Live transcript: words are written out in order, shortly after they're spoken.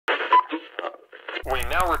We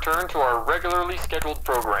now return to our regularly scheduled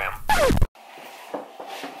program.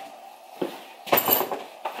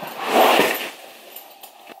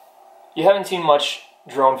 You haven't seen much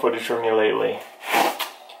drone footage from me lately.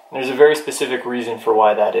 There's a very specific reason for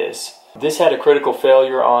why that is. This had a critical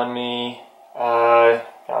failure on me,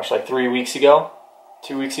 like 3 weeks ago,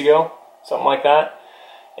 2 weeks ago, something like that,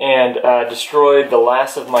 and destroyed the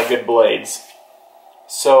last of my good blades.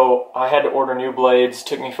 So I had to order new blades. It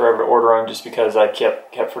took me forever to order them just because I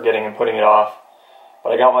kept forgetting and putting it off.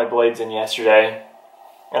 But I got my blades in yesterday,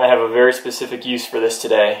 and I have a very specific use for this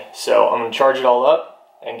today. So I'm going to charge it all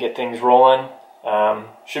up and get things rolling.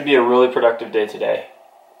 Should be a really productive day today.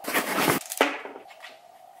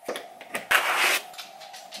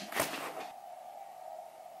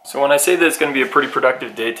 So when I say that it's going to be a pretty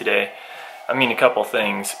productive day today, I mean a couple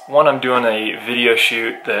things. One, I'm doing a video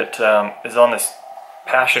shoot that is on this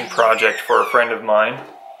passion project for a friend of mine.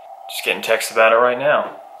 Just getting texts about it right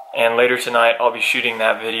now. And later tonight I'll be shooting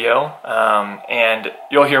that video, and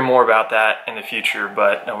you'll hear more about that in the future,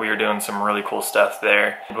 but we are doing some really cool stuff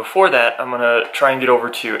there. Before that, I'm going to try and get over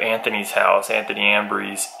to Anthony's house, Anthony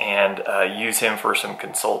Ambry's, and use him for some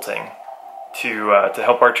consulting to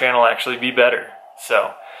help our channel actually be better.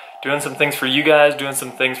 So, doing some things for you guys, doing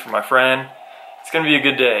some things for my friend. It's going to be a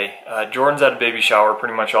good day. Jordan's at a baby shower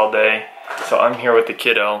pretty much all day, so I'm here with the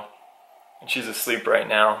kiddo, and she's asleep right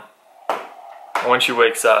now. And when she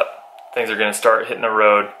wakes up, things are going to start hitting the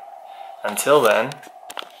road. Until then,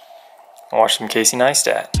 I'll watch some Casey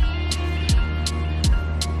Neistat.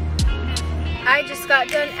 I just got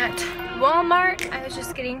done at Walmart. I was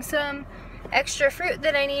just getting some extra fruit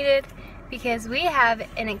that I needed because we have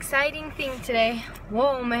an exciting thing today.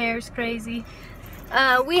 Whoa, my hair's crazy.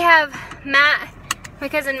 We have Matt, my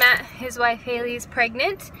cousin Matt, his wife Haley is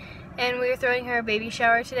pregnant, and we're throwing her a baby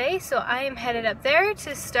shower today, so I am headed up there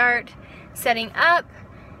to start setting up,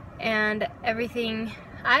 and everything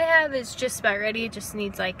I have is just about ready. It just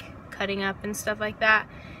needs like cutting up and stuff like that,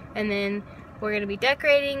 and then we're gonna be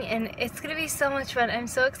decorating, and it's gonna be so much fun. I'm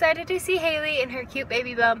so excited to see Haley and her cute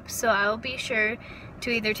baby bump, so I'll be sure to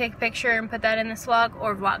either take a picture and put that in this vlog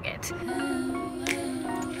or vlog it.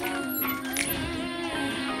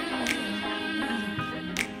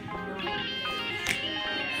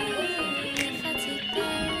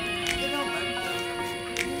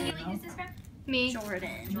 Me.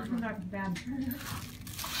 Jordan.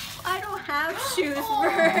 I don't have shoes for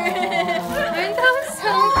her. Aren't those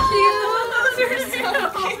so cute? Those are so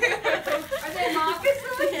cute. Are they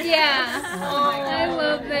moccasins? Yeah. Oh, I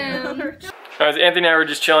love them. Guys, Anthony and I were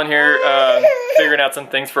just chilling here, figuring out some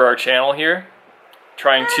things for our channel here.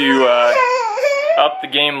 Trying to up the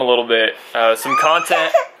game a little bit. Some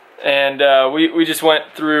content. And we just went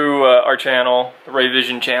through our channel, the Reay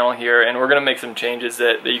Vision channel here, and we're going to make some changes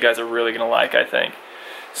that you guys are really going to like, I think.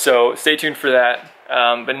 So stay tuned for that.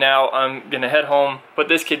 But now I'm going to head home, put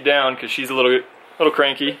this kid down because she's a little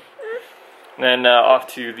cranky, and then off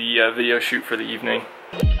to the video shoot for the evening.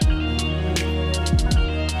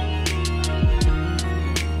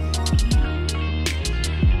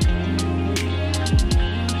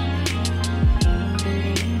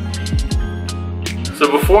 So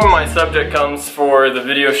before my subject comes for the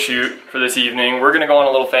video shoot for this evening, we're going to go on a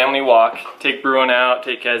little family walk, take Bruin out,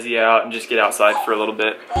 take Kezzy out, and just get outside for a little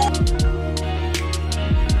bit. It's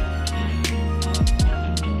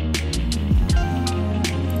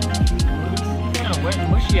kind of wet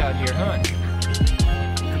and mushy out here, huh?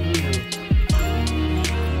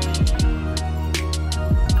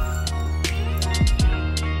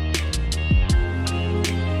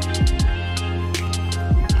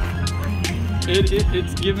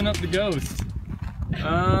 It's giving up the ghost. So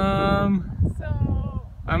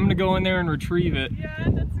I'm gonna go in there and retrieve it. Yeah,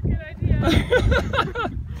 that's a good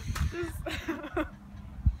idea.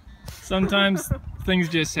 Sometimes things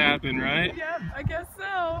just happen, right? Yep, I guess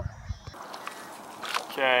so.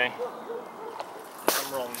 Okay.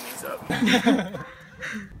 I'm rolling these up.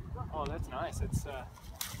 Oh, that's nice. It's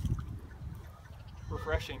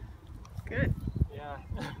refreshing. Good. Yeah.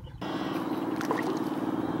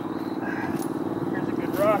 Here's a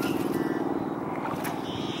good rock.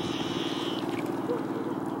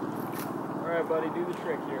 Alright, buddy, do the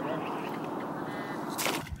trick here, huh?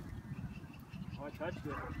 Oh, I touched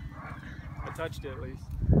it. I touched it at least.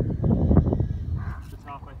 The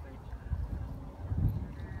top, I think.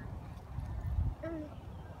 I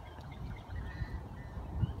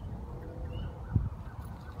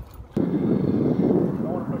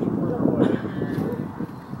want to push it further away.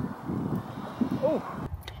 Oh!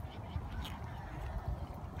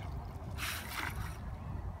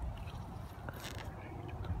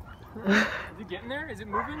 Is it getting there? Is it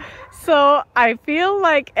moving? So I feel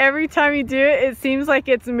like every time you do it, it seems like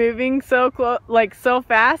it's moving so close, like so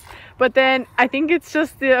fast. But then I think it's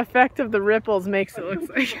just the effect of the ripples makes it look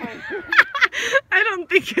like. I don't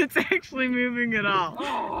think it's actually moving at all.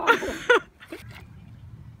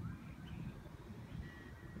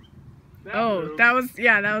 Oh, that was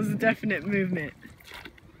a definite movement.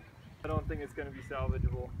 I don't think it's gonna be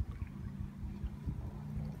salvageable.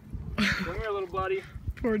 Come here, little buddy.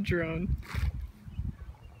 Poor drone.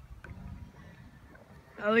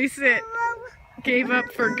 At least it gave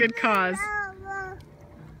up for a good cause.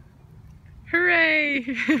 Hooray!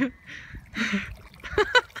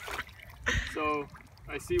 So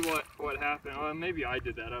I see what happened. Well, maybe I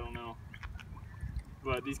did that. I don't know.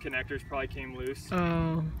 But these connectors probably came loose.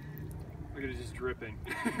 Oh, Look at it just dripping.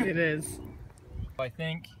 it is. I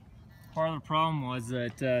think part of the problem was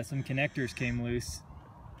that some connectors came loose.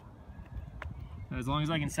 As long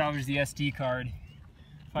as I can salvage the SD card,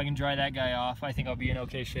 if I can dry that guy off, I think I'll be in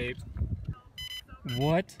okay shape.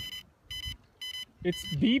 What? It's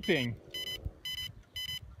beeping.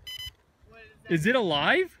 Is it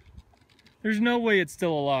alive? There's no way it's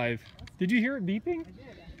still alive. Did you hear it beeping? I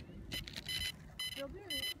did. Still do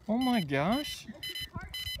it. Oh my gosh. It's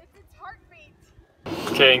its heartbeat.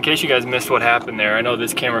 Okay, in case you guys missed what happened there, I know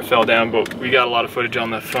this camera fell down, but we got a lot of footage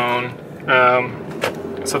on the phone.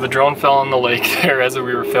 So the drone fell in the lake there as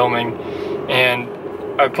we were filming, and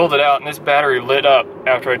I pulled it out and this battery lit up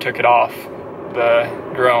after I took it off the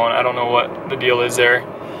drone. I don't know what the deal is there.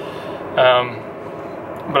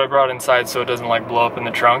 But I brought it inside so it doesn't like blow up in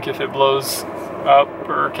the trunk if it blows up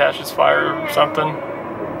or catches fire or something.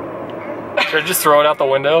 Should I just throw it out the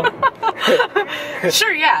window?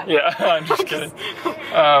 Sure, yeah. Yeah, I'm just kidding.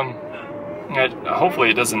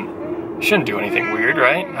 Hopefully it shouldn't do anything weird,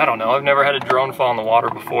 right? I don't know. I've never had a drone fall in the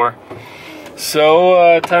water before.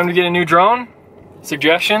 So, time to get a new drone.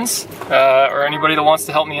 Suggestions, or anybody that wants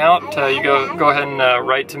to help me out, you go ahead and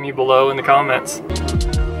write to me below in the comments.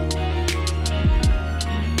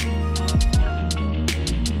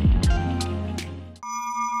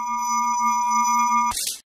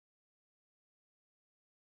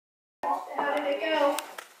 How did it go?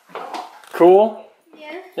 Cool?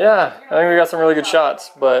 Yeah? Yeah, I think we got some really good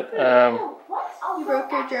shots, but You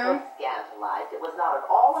broke your drone? It was not at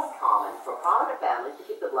all uncommon for prominent families to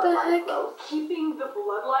keep the bloodlines close. Keeping the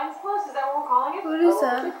bloodlines close? Is that what we're calling it? What is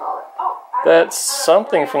that? Oh, that's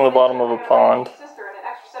something from the bottom of a pond. Sister and an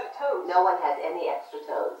extra set of toes. No one has any extra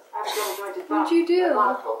toes. I have a double jointed thumb. What'd you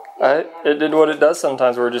do? It did what it does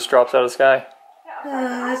sometimes where it just drops out of the sky.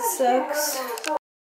 That sucks.